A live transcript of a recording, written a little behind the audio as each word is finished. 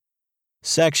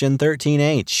Section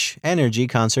 13H, Energy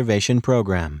Conservation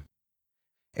Program.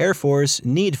 Air Force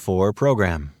Need For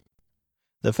Program.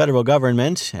 The federal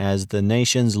government, as the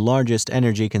nation's largest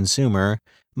energy consumer,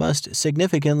 must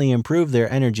significantly improve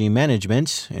their energy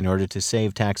management in order to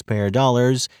save taxpayer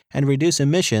dollars and reduce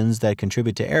emissions that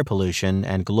contribute to air pollution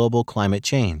and global climate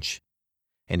change.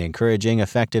 In encouraging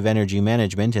effective energy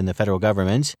management in the federal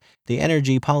government, the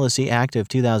Energy Policy Act of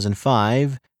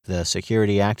 2005, the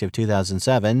Security Act of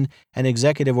 2007, and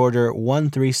Executive Order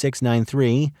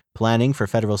 13693, Planning for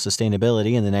Federal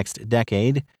Sustainability in the Next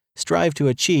Decade, strive to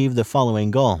achieve the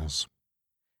following goals.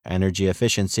 Energy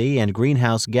efficiency and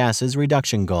greenhouse gases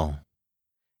reduction goal.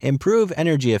 Improve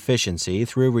energy efficiency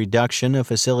through reduction of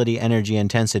facility energy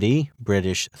intensity,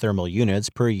 British thermal units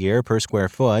per year per square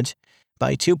foot,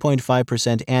 by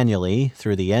 2.5% annually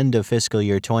through the end of fiscal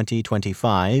year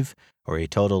 2025, or a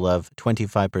total of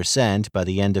 25% by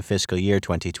the end of fiscal year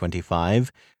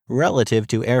 2025, relative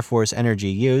to Air Force energy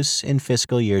use in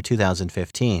fiscal year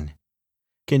 2015.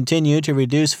 Continue to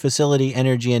reduce facility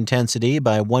energy intensity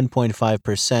by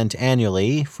 1.5%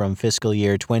 annually from fiscal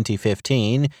year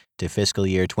 2015 to fiscal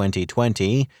year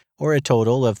 2020, or a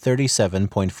total of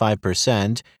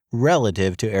 37.5%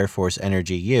 relative to Air Force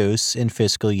energy use in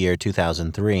fiscal year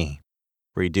 2003.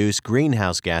 Reduce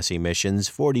greenhouse gas emissions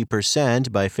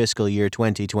 40% by fiscal year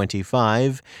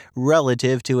 2025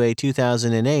 relative to a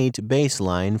 2008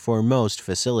 baseline for most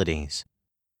facilities.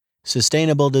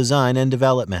 Sustainable design and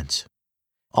development.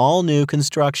 All new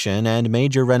construction and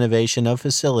major renovation of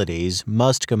facilities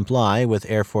must comply with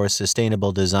Air Force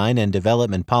Sustainable Design and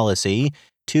Development Policy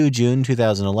 2 June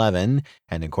 2011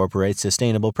 and incorporate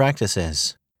sustainable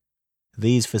practices.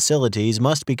 These facilities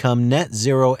must become net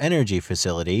zero energy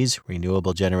facilities,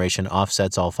 renewable generation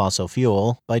offsets all fossil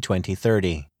fuel, by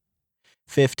 2030.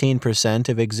 15%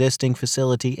 of existing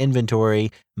facility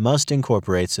inventory must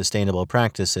incorporate sustainable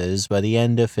practices by the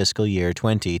end of fiscal year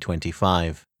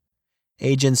 2025.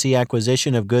 Agency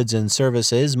acquisition of goods and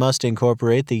services must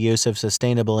incorporate the use of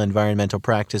sustainable environmental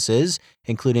practices,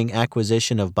 including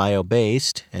acquisition of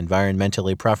bio-based,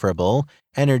 environmentally preferable,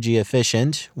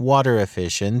 energy-efficient,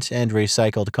 water-efficient, and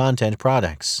recycled content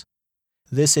products.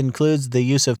 This includes the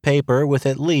use of paper with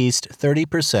at least 30%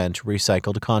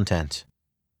 recycled content.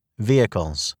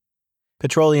 Vehicles.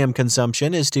 Petroleum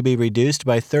consumption is to be reduced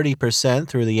by 30%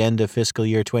 through the end of fiscal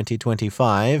year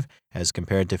 2025 as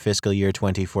compared to fiscal year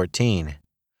 2014.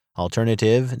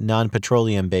 Alternative,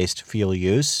 non-petroleum-based fuel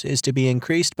use is to be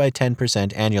increased by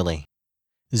 10% annually.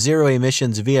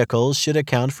 Zero-emissions vehicles should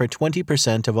account for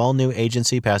 20% of all new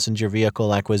agency passenger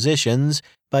vehicle acquisitions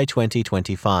by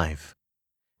 2025.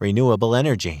 Renewable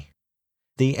energy.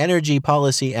 The Energy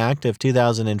Policy Act of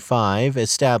 2005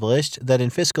 established that in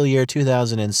fiscal year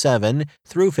 2007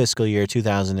 through fiscal year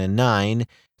 2009,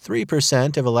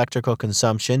 3% of electrical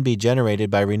consumption be generated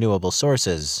by renewable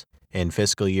sources. In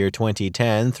fiscal year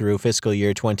 2010 through fiscal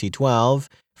year 2012,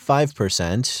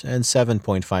 5% and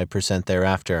 7.5%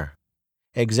 thereafter.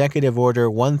 Executive Order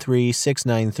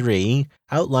 13693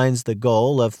 outlines the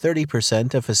goal of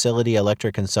 30% of facility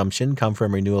electric consumption come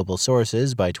from renewable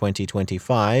sources by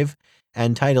 2025,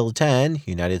 and Title 10,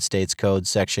 United States Code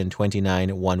Section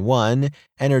 2911,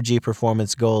 Energy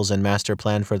Performance Goals and Master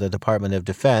Plan for the Department of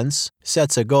Defense,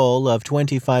 sets a goal of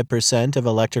 25% of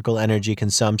electrical energy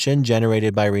consumption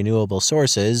generated by renewable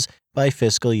sources by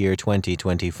fiscal year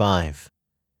 2025.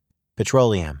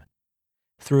 Petroleum.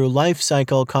 Through life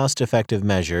cycle cost-effective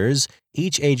measures,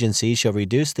 each agency shall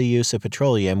reduce the use of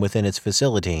petroleum within its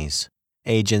facilities.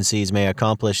 Agencies may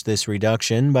accomplish this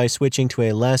reduction by switching to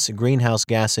a less greenhouse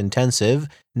gas-intensive,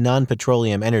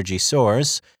 non-petroleum energy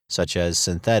source, such as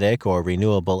synthetic or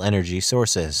renewable energy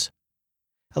sources.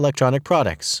 Electronic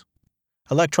products.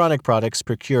 Electronic products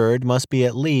procured must be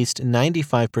at least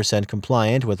 95%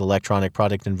 compliant with Electronic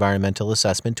Product Environmental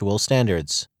Assessment Tool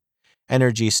standards.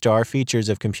 Energy Star features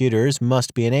of computers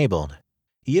must be enabled.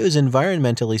 Use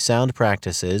environmentally sound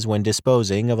practices when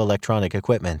disposing of electronic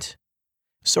equipment.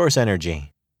 Source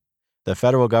energy. The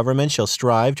federal government shall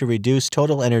strive to reduce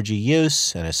total energy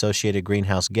use and associated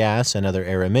greenhouse gas and other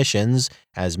air emissions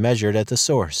as measured at the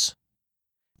source.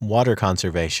 Water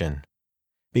conservation.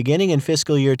 Beginning in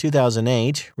fiscal year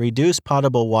 2008, reduce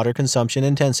potable water consumption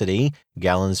intensity,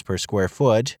 gallons per square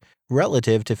foot,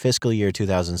 relative to fiscal year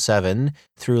 2007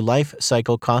 through life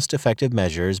cycle cost-effective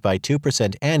measures by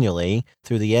 2% annually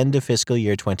through the end of fiscal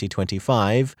year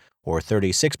 2025, or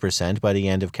 36% by the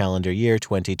end of calendar year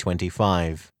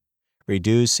 2025.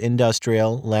 Reduce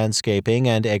industrial, landscaping,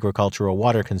 and agricultural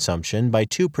water consumption by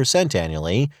 2%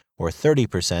 annually, or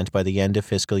 30% by the end of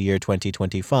fiscal year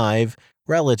 2025,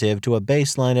 relative to a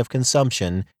baseline of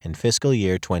consumption in fiscal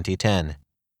year 2010.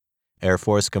 Air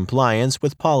Force compliance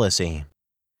with policy.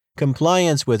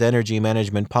 Compliance with energy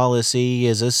management policy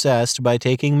is assessed by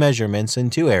taking measurements in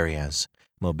two areas: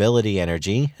 mobility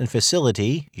energy and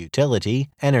facility utility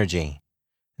energy.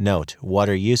 Note,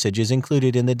 water usage is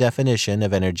included in the definition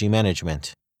of energy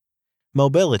management.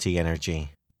 Mobility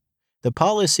energy. The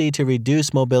policy to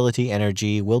reduce mobility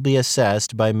energy will be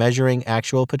assessed by measuring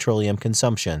actual petroleum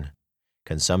consumption.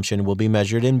 Consumption will be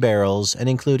measured in barrels and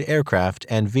include aircraft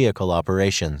and vehicle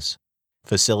operations.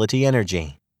 Facility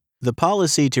energy. The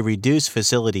policy to reduce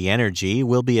facility energy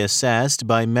will be assessed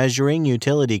by measuring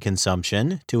utility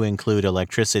consumption to include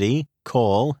electricity,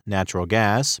 coal, natural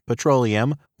gas,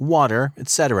 petroleum, water,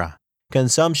 etc.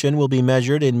 Consumption will be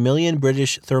measured in million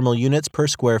British thermal units per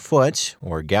square foot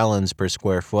or gallons per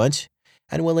square foot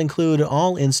and will include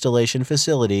all installation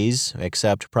facilities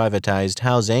except privatized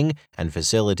housing and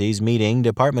facilities meeting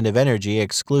Department of Energy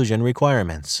exclusion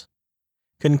requirements.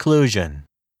 Conclusion.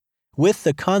 With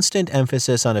the constant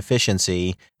emphasis on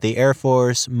efficiency, the Air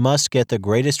Force must get the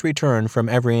greatest return from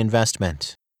every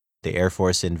investment. The Air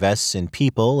Force invests in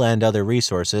people and other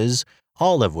resources,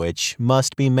 all of which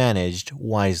must be managed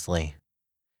wisely.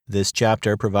 This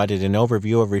chapter provided an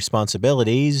overview of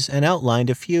responsibilities and outlined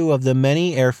a few of the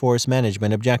many Air Force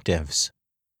management objectives.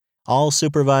 All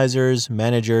supervisors,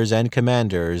 managers, and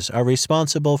commanders are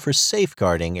responsible for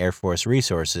safeguarding Air Force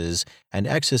resources and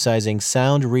exercising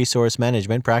sound resource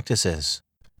management practices.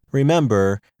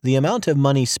 Remember, the amount of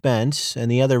money spent and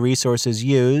the other resources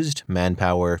used,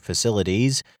 manpower,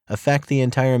 facilities, affect the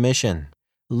entire mission.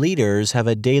 Leaders have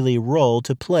a daily role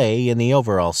to play in the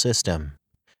overall system.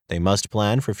 They must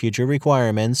plan for future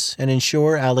requirements and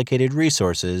ensure allocated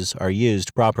resources are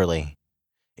used properly.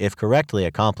 If correctly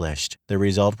accomplished, the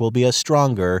result will be a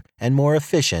stronger and more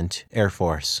efficient Air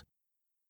Force.